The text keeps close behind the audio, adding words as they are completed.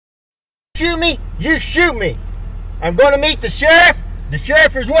shoot me, you shoot me. I'm going to meet the sheriff. The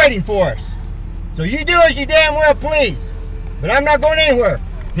sheriff is waiting for us. So you do as you damn well please. But I'm not going anywhere.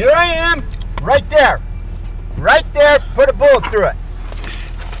 Here I am, right there. Right there, put a bullet through it.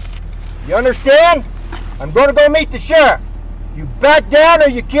 You understand? I'm going to go meet the sheriff. You back down or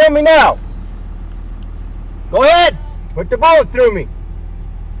you kill me now. Go ahead, put the bullet through me.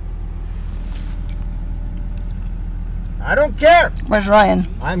 I don't care. Where's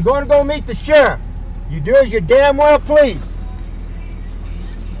Ryan? I'm going to go meet the sheriff. You do as you damn well please.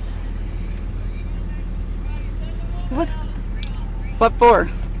 What for?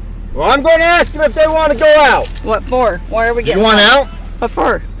 Well, I'm going to ask them if they want to go out. What for? Why are we getting You want out? What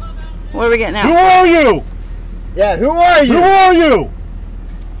for? What are we getting out? Who are you? Yeah, who are you? Who are you?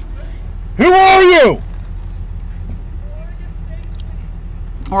 Who are you?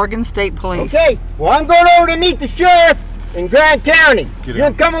 Oregon State Police. Okay, well, I'm going over to meet the sheriff in Grant County. You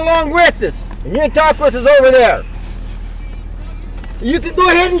can come along with us, and you can talk with us over there. You can go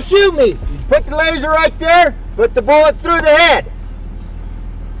ahead and shoot me. You put the laser right there, put the bullet through the head.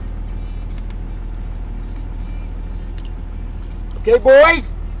 Okay, boys,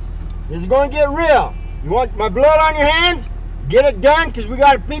 this is going to get real. You want my blood on your hands? Get it done, because we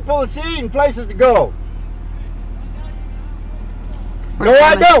got people to see and places to go. No,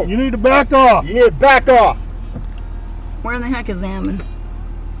 I don't. You need to back off. You need to back off. Where in the heck is Ammon?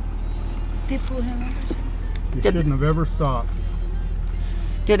 They pulled him over. You shouldn't have ever stopped.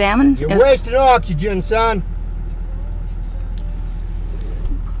 Did Ammon? You're wasting oxygen, son.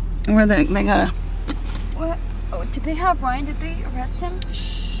 Where they got a... What? Oh, did they have Ryan? Did they arrest him?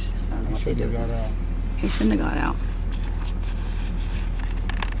 He shouldn't have got out. He shouldn't have got out.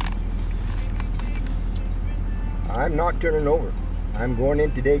 I'm not turning over. I'm going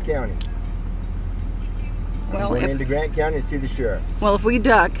into Day County. Well, I'm going into Grant County to see the sheriff. Well, if we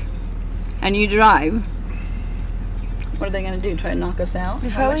duck and you drive, what are they going to do? Try to knock us out?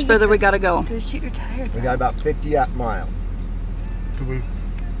 How much further we got to go? Shoot your tires. We got about 50 miles. Could we?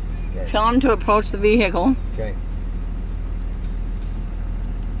 Okay. Tell them to approach the vehicle. Okay.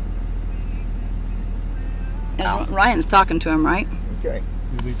 And Ryan's talking to him, right? Okay.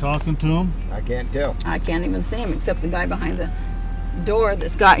 Is he talking to him? I can't tell. I can't even see him except the guy behind the door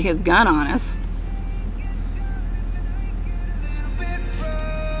that's got his gun on us.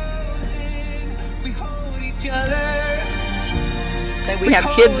 Say we have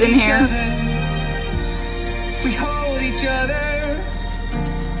kids in here. We hold each other.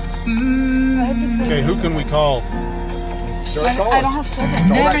 Okay, who can we call? I don't have service.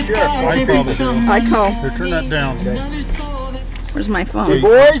 Never thought I call the sheriff. I call. Here, turn that down. Where's my phone? Hey,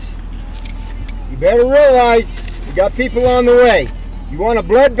 boys, you better realize we got people on the way. You want a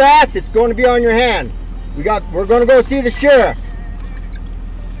bloodbath? It's going to be on your hand. We're going to go see the sheriff.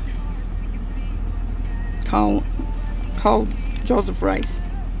 Call Joseph Rice.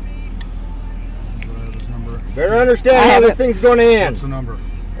 Better understand how this thing's going to end. What's the number?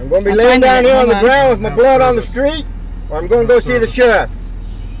 I'm going to be laying down here on the ground with my blood on the street, or I'm going to go see the sheriff.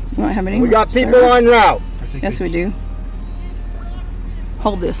 You don't have any? We got people en route. Yes, we do.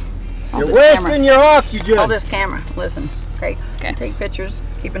 Hold this. You're wasting your oxygen. Hold this camera. Listen. Great. Okay. Take pictures.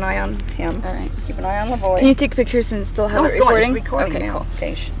 Keep an eye on him. All right. Keep an eye on LaVoy. Can you take pictures and still have it recording? It's recording okay, now. cool.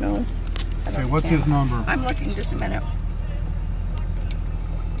 Okay. No. Okay, what's his number? I'm looking. Just a minute.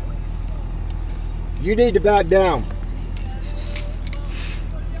 You need to back down.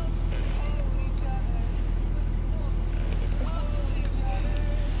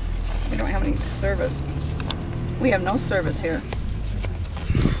 We don't have any service. We have no service here.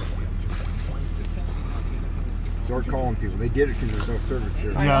 Start calling people. They did it because there's no service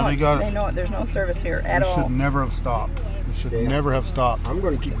here. Yeah, they got it. They know it. There's no service here at We all. should never have stopped. We should Yeah. never have stopped. I'm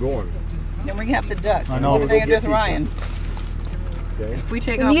going to keep going. Then we have to duck. I know. What are they going to do with Ryan? Okay. If we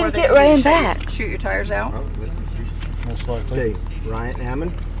take We off, need where to they get gonna do? Ryan Shoot your- back. Shoot your tires out. Well, Most likely. okay, Ryan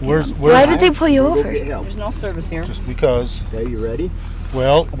Hammond. Where's Why did they pull you Go over? get help. There's no service here. Just because. Okay, you ready?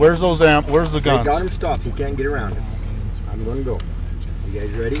 Well, where's those where's the They got guns? him stopped. You can't get around him. I'm going to go. You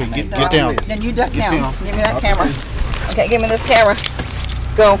guys ready? Okay, get down. Then you duck Get down. down. Give me that Up. camera. Okay, give me this camera.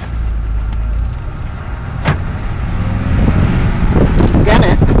 Go. Got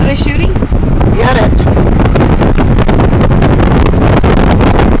it. Are they shooting? Got it.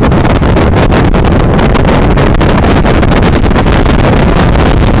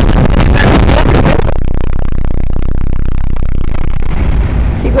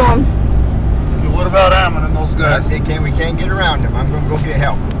 Keep going. Okay, what about Ammon and those guys? We can't get around him. I'm going to go get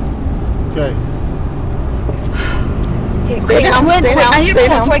help. Okay. Stay down. When, Stay wait, down. I need Stay a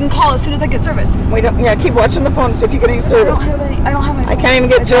phone down. so I can call as soon as I get service. Wait up. Yeah, keep watching the phone to see if you get any service. I don't have my I phone. can't even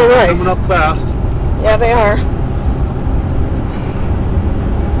get Joe Rice. Coming up fast. Yeah, they are.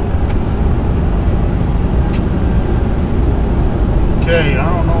 Okay, I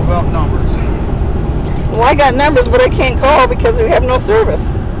don't know about numbers. Well, I got numbers, but I can't call because we have no service.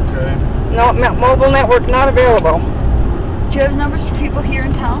 Okay. No, mobile network not available. Do you have numbers for people here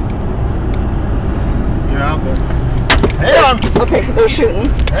in town? Yeah, but Hang on. Okay, they're shooting.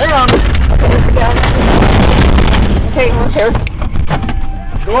 Hang on. Okay, we're here.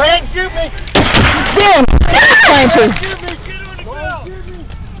 Go ahead and shoot me. Damn! Trying to. Shoot me. Go ahead and shoot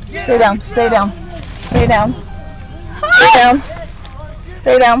me. Stay down. Stay down. Stay down. Stay down.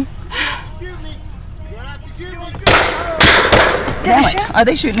 Stay down. Shoot me. You have to shoot me. Damn it. Are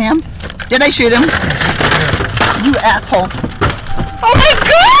they shooting him? Did they shoot him? You assholes. Oh my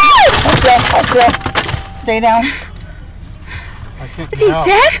God! Hold still. Hold still. Stay down. I can't Is get he out.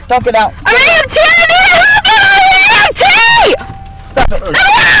 dead? Don't get out. I'm an EMT! I'm an EMT! Stop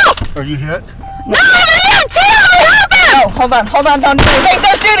it. Are you hit? No, I'm an EMT! Help him! No, hold on. Hold on. Don't do anything.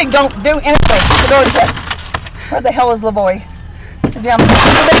 No shooting. Don't do anything. The door's shut. Where the hell is LaVoy? Is he on the...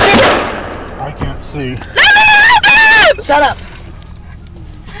 Did they shoot him? I can't see. Help him! Shut up.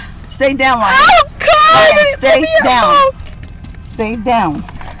 Stay down, Ryan. Oh, God! Ryan, stay Leave me down. alone. Stay down.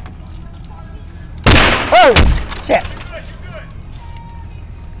 Oh, shit.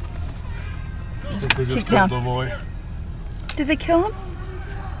 I think they just Keep down. killed the boy. Did they kill him?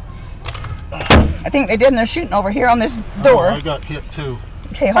 I think they did, and they're shooting over here on this Oh, door. I got hit too.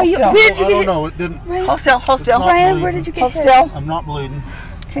 Okay, hold still. where did you I don't get know. It didn't. Hold still, hold still. It's not Ryan, where did you get Hold hit? still. I'm not bleeding.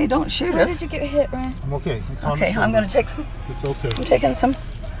 Okay, don't shoot Where us. did you get hit, Ryan? I'm okay. It's on Okay, the I'm shoulder. going to take some. It's okay. I'm taking some.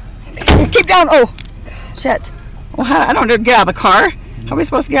 Keep down. Oh, shit. Well, I don't know. Get out of the car. How are we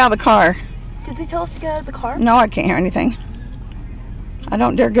supposed to get out of the car? Did they tell us to get out of the car? No, I can't hear anything. I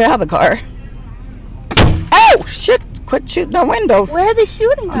don't dare get out of the car. Oh, shit. Quit shooting our windows. Where are they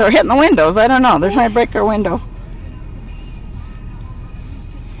shooting them? They're hitting the windows. I don't know. They're trying to break our window.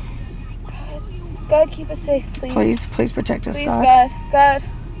 God, keep us safe, please. Please, please protect us, Please, God. God. God.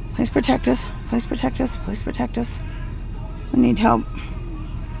 Please protect us. Please protect us. Please protect us. We need help.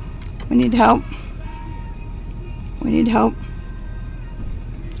 We need help. We need help.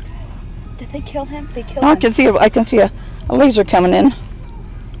 Did they kill him? They killed Oh, him. I can see a laser coming in.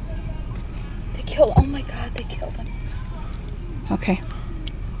 They killed. Oh my God, they killed him. Okay.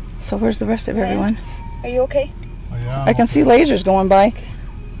 So where's the rest of everyone? Are you okay? Oh, yeah, I can see lasers going by.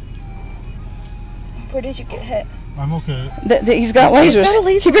 Where did you get hit? I'm okay. He's got lasers. got a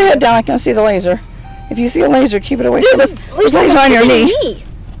laser. Keep your head down. I can see the laser. If you see a laser, keep it away. There's a laser on your knee.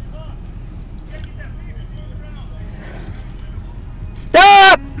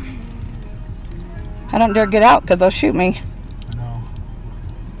 Stop! I don't dare get out because they'll shoot me. I know.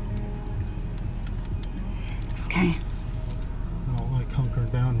 Okay. I don't like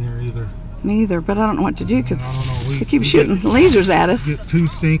hunkering down here either. Me either, but I don't know what to do because I don't know. they keep shooting lasers at us. Get too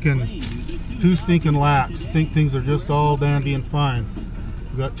stinking lax. Think things are just all dandy and fine.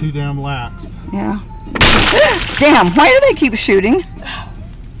 We got too damn lax. Yeah. Damn, why do they keep shooting?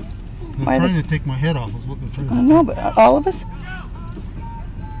 They're Why trying to take my head off. Is what they're trying to I do. know, but all of us?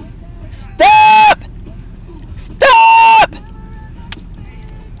 Stop! Stop!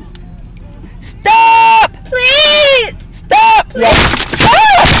 Stop! Please! Stop! Yes.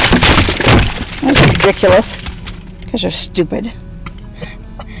 Stop! That's ridiculous. Because you're stupid.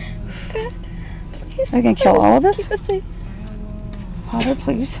 They're going to kill all of us? Keep us safe. Father,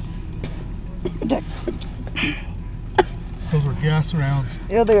 please. Protect. Those are gas rounds.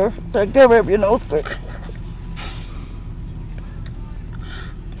 Yeah, they're good up your nose, but...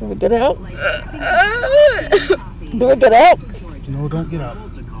 Do we get out? Do we get out? No, don't get up.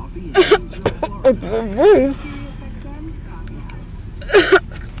 I can't breathe.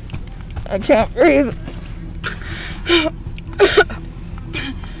 I can't breathe.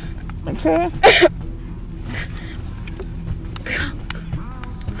 Okay.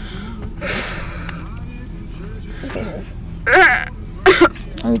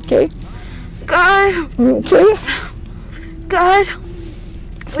 Okay. God. Okay. God.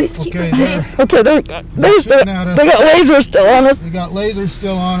 Please keep Okay, us there. safe. Okay, they got lasers still on us. They got lasers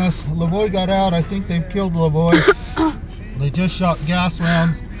still on us. LaVoy got out. I think they've killed LaVoy. They just shot gas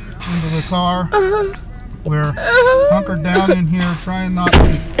rounds into the car. We're hunkered down in here trying not to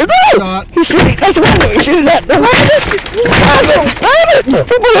be shot. He's shooting. That's the window. He's shooting at the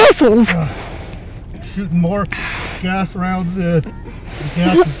Shooting more gas rounds in. The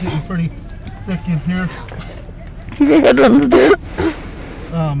gas is getting pretty thick in here.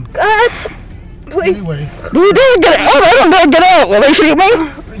 God. Please. Anyway. You dare get out. I don't dare get out. Will they shoot me?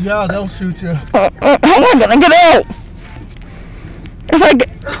 Yeah, they'll shoot you. How am I going to get out? If I get...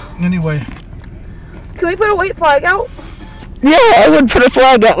 Anyway. Can we put a white flag out? Yeah, I would put a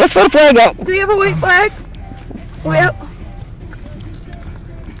flag out. Let's put a flag out. Do we have a white flag?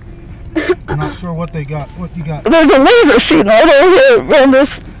 I'm not sure what they got. What you got? There's a laser shooting right over here around this.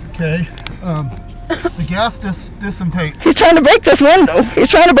 Okay. The gas dissipates. He's trying to break this window. He's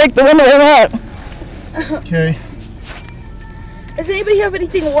trying to break the window I'm at. Okay. Does anybody have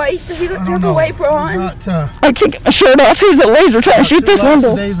anything white? Does he I have don't a know. white bra on? I can't get my shirt off. He's a laser trying to shoot this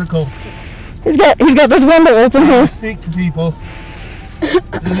window. Daisical. He's got this window open here. Speak to people.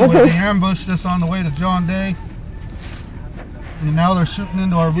 Anyway, they ambushed us on the way to John Day. And now they're shooting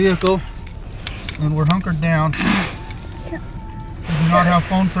into our vehicle. And we're hunkered down. We do not have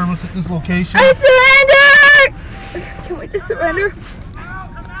phone service at this location. I surrender! Can we just surrender?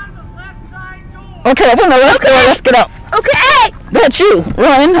 Okay, open the left door. Let's get out. Okay! That's you,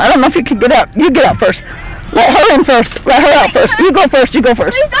 Ryan. I don't know if you can get out. You get out first. Let her in first. Let her out first. You go first. You go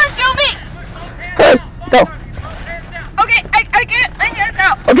first. Please don't shoot me! Hey, go. Okay, I get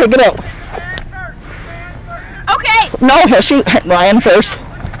out. Okay, get out. Okay! No, he'll shoot Ryan first.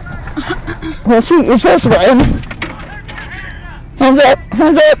 He'll shoot you first, Ryan. Hands up.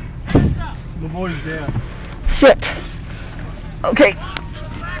 Hands up. LaVoy's dead. Shit. Okay.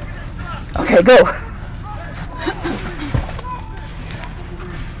 Okay, go.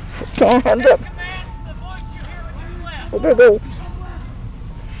 Okay, hands up. Okay, go.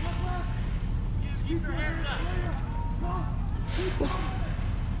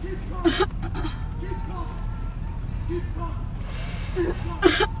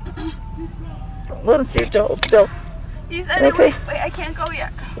 Let him shoot you. Still. You said Okay. wait, I can't go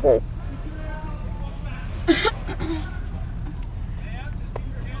yet. Okay.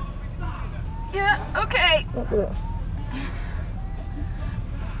 Yeah, okay.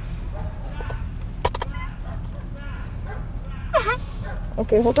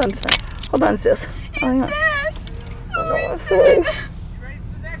 Okay, hold on, son. Hold on, sis. Hang on. Yes. Oh, no, I'm sorry.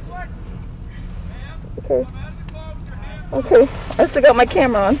 Okay. Okay, I still got my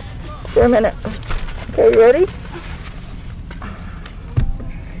camera on for a minute. Okay, you ready?